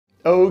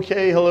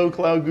Okay, hello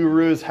Cloud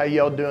Gurus, how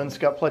y'all doing?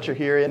 Scott Pletcher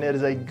here, and it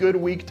is a good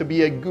week to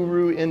be a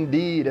guru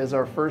indeed, as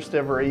our first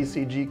ever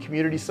ACG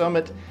Community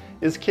Summit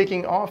is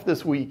kicking off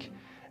this week.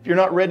 If you're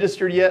not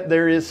registered yet,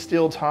 there is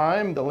still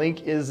time. The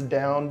link is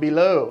down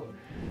below.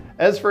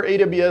 As for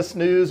AWS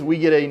news, we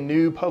get a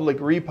new public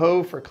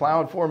repo for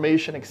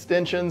CloudFormation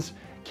extensions.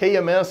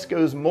 KMS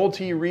goes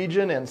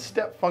multi-region, and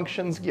step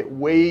functions get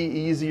way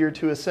easier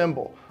to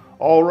assemble.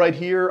 All right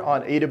here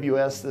on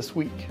AWS This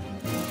Week.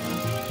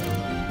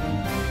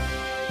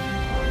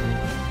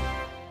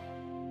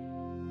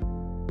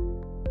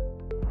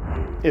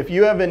 If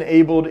you have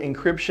enabled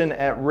encryption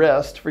at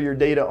rest for your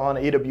data on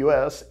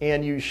AWS,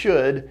 and you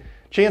should,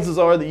 chances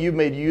are that you've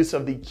made use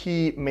of the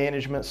Key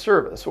Management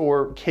Service,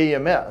 or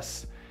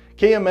KMS.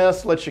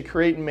 KMS lets you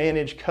create and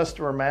manage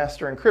customer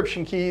master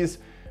encryption keys,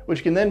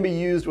 which can then be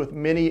used with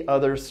many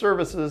other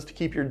services to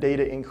keep your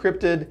data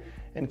encrypted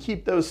and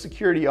keep those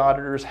security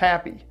auditors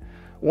happy.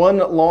 One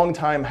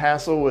long-time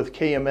hassle with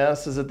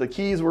KMS is that the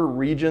keys were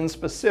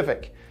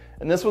region-specific,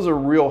 and this was a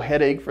real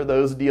headache for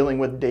those dealing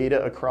with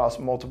data across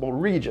multiple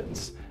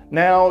regions.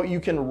 Now you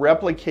can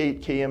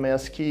replicate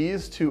KMS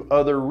keys to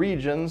other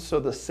regions, so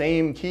the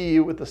same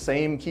key with the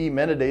same key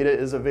metadata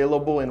is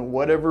available in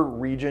whatever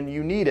region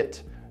you need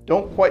it.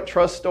 Don't quite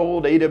trust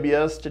old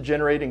AWS to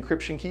generate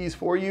encryption keys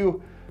for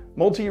you?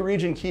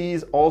 Multi-region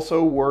keys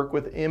also work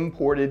with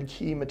imported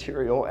key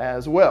material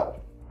as well.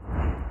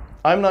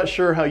 I'm not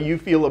sure how you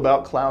feel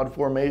about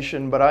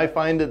CloudFormation, but I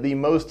find it the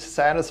most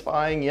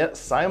satisfying yet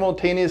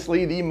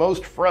simultaneously the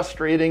most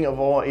frustrating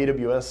of all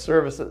AWS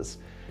services.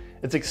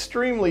 It's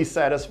extremely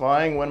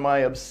satisfying when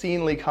my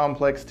obscenely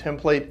complex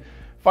template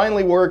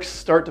finally works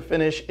start to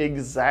finish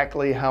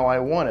exactly how I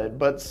wanted,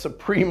 but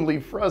supremely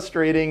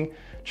frustrating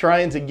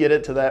trying to get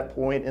it to that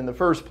point in the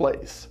first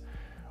place.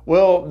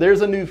 Well,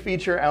 there's a new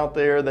feature out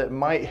there that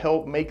might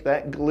help make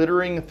that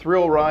glittering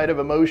thrill ride of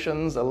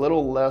emotions a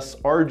little less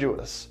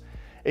arduous.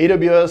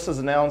 AWS has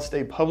announced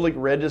a public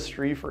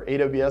registry for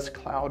AWS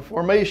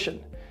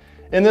CloudFormation.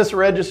 In this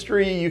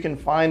registry, you can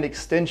find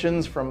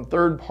extensions from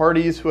third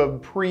parties who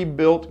have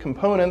pre-built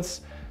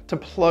components to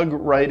plug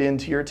right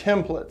into your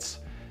templates.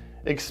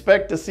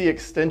 Expect to see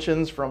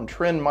extensions from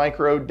Trend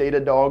Micro,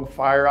 Datadog,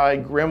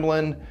 FireEye,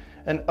 Gremlin,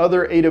 and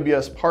other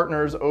AWS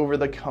partners over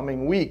the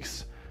coming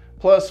weeks.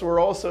 Plus,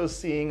 we're also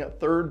seeing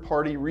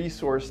third-party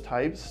resource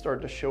types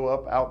start to show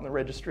up out in the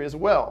registry as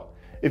well.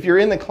 If you're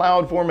in the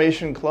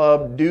CloudFormation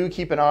Club, do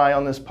keep an eye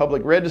on this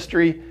public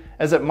registry,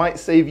 as it might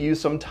save you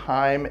some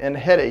time and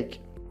headache.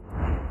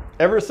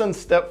 Ever since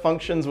Step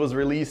Functions was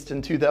released in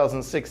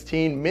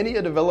 2016, many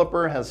a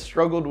developer has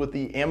struggled with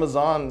the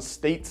Amazon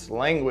states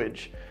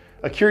language,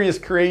 a curious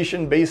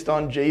creation based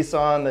on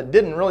JSON that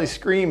didn't really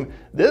scream,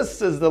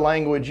 "This is the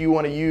language you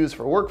want to use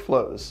for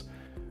workflows."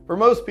 For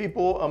most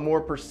people, a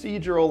more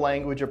procedural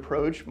language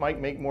approach might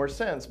make more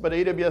sense, but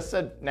AWS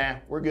said, nah,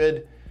 we're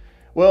good.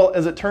 Well,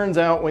 as it turns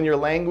out, when your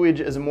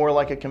language is more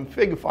like a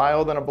config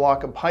file than a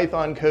block of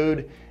Python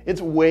code,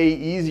 it's way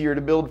easier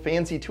to build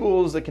fancy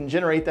tools that can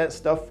generate that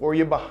stuff for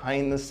you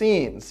behind the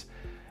scenes.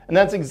 And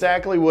that's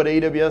exactly what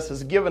AWS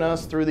has given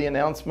us through the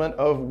announcement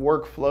of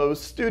Workflow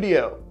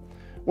Studio.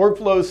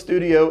 Workflow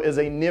Studio is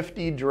a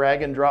nifty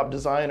drag and drop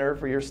designer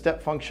for your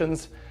step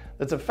functions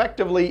that's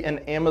effectively an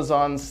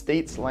Amazon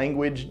states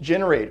language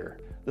generator.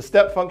 The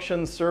Step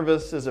Functions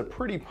service is a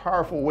pretty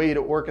powerful way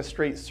to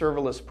orchestrate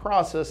serverless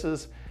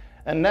processes,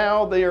 and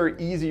now they are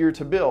easier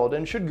to build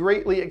and should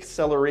greatly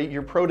accelerate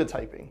your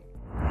prototyping.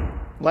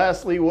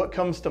 Lastly, what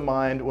comes to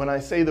mind when I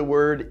say the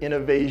word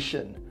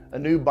innovation? A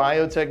new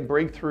biotech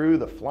breakthrough,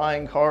 the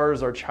flying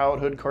cars our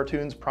childhood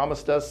cartoons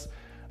promised us,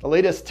 the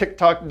latest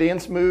TikTok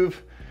dance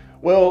move?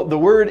 Well, the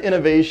word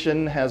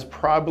innovation has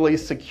probably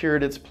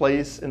secured its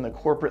place in the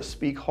corporate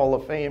speak Hall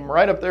of Fame,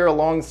 right up there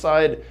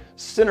alongside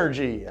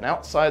synergy and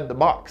outside the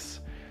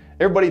box.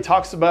 Everybody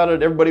talks about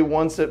it, everybody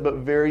wants it, but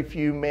very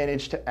few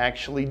manage to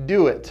actually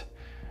do it.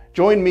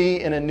 Join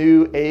me in a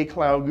new A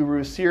Cloud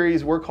Guru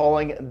series we're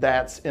calling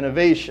That's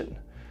Innovation.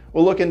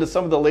 We'll look into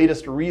some of the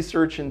latest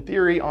research and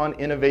theory on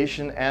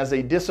innovation as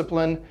a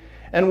discipline,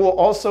 and we'll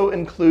also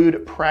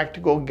include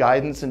practical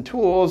guidance and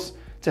tools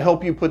to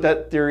help you put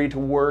that theory to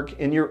work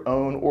in your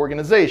own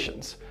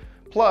organizations.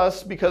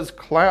 Plus, because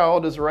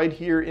cloud is right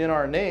here in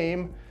our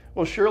name,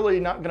 we're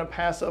surely not going to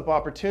pass up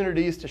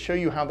opportunities to show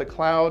you how the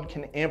cloud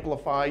can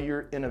amplify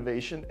your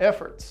innovation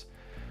efforts.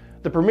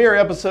 The premiere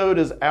episode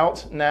is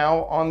out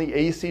now on the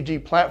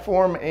ACG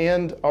platform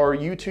and our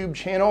YouTube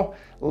channel,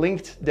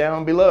 linked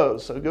down below,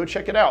 so go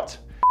check it out.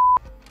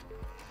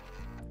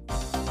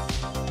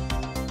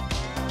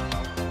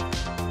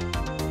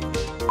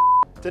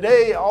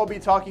 Today, I'll be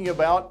talking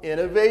about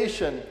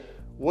innovation.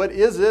 What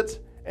is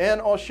it? And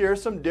I'll share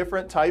some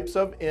different types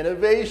of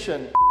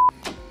innovation.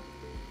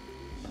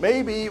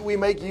 Maybe we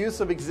make use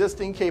of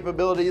existing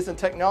capabilities and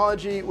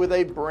technology with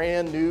a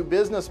brand new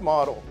business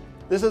model.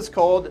 This is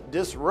called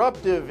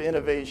disruptive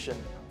innovation.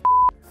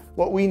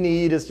 What we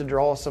need is to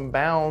draw some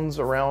bounds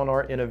around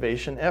our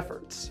innovation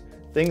efforts.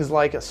 Things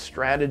like a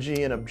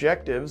strategy and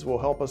objectives will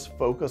help us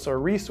focus our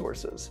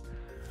resources.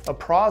 A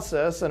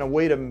process and a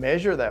way to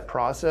measure that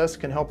process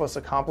can help us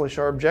accomplish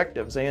our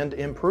objectives and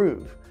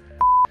improve.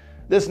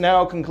 This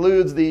now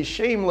concludes the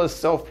shameless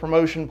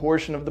self-promotion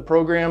portion of the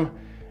program,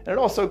 and it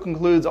also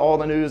concludes all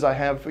the news I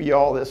have for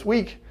y'all this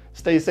week.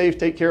 Stay safe,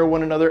 take care of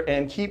one another,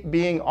 and keep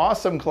being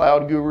awesome,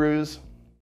 cloud gurus.